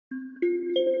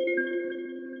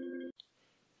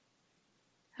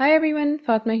Hi everyone,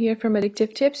 Fatma here from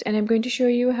Addictive Tips, and I'm going to show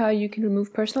you how you can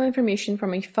remove personal information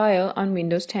from a file on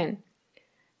Windows 10.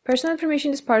 Personal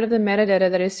information is part of the metadata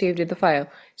that is saved in the file.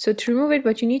 So to remove it,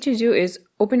 what you need to do is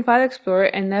open File Explorer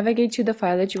and navigate to the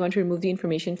file that you want to remove the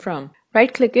information from.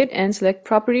 Right-click it and select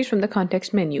Properties from the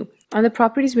context menu. On the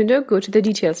Properties window, go to the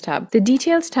Details tab. The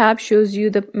Details tab shows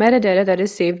you the metadata that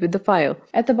is saved with the file.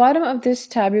 At the bottom of this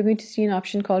tab, you're going to see an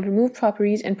option called Remove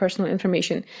Properties and Personal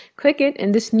Information. Click it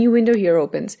and this new window here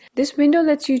opens. This window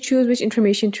lets you choose which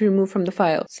information to remove from the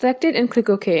file. Select it and click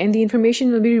OK, and the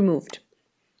information will be removed.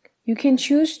 You can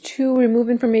choose to remove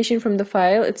information from the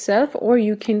file itself, or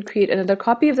you can create another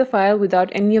copy of the file without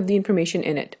any of the information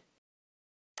in it.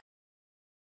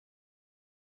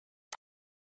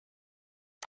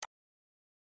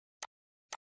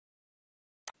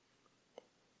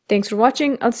 Thanks for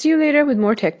watching. I'll see you later with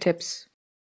more tech tips.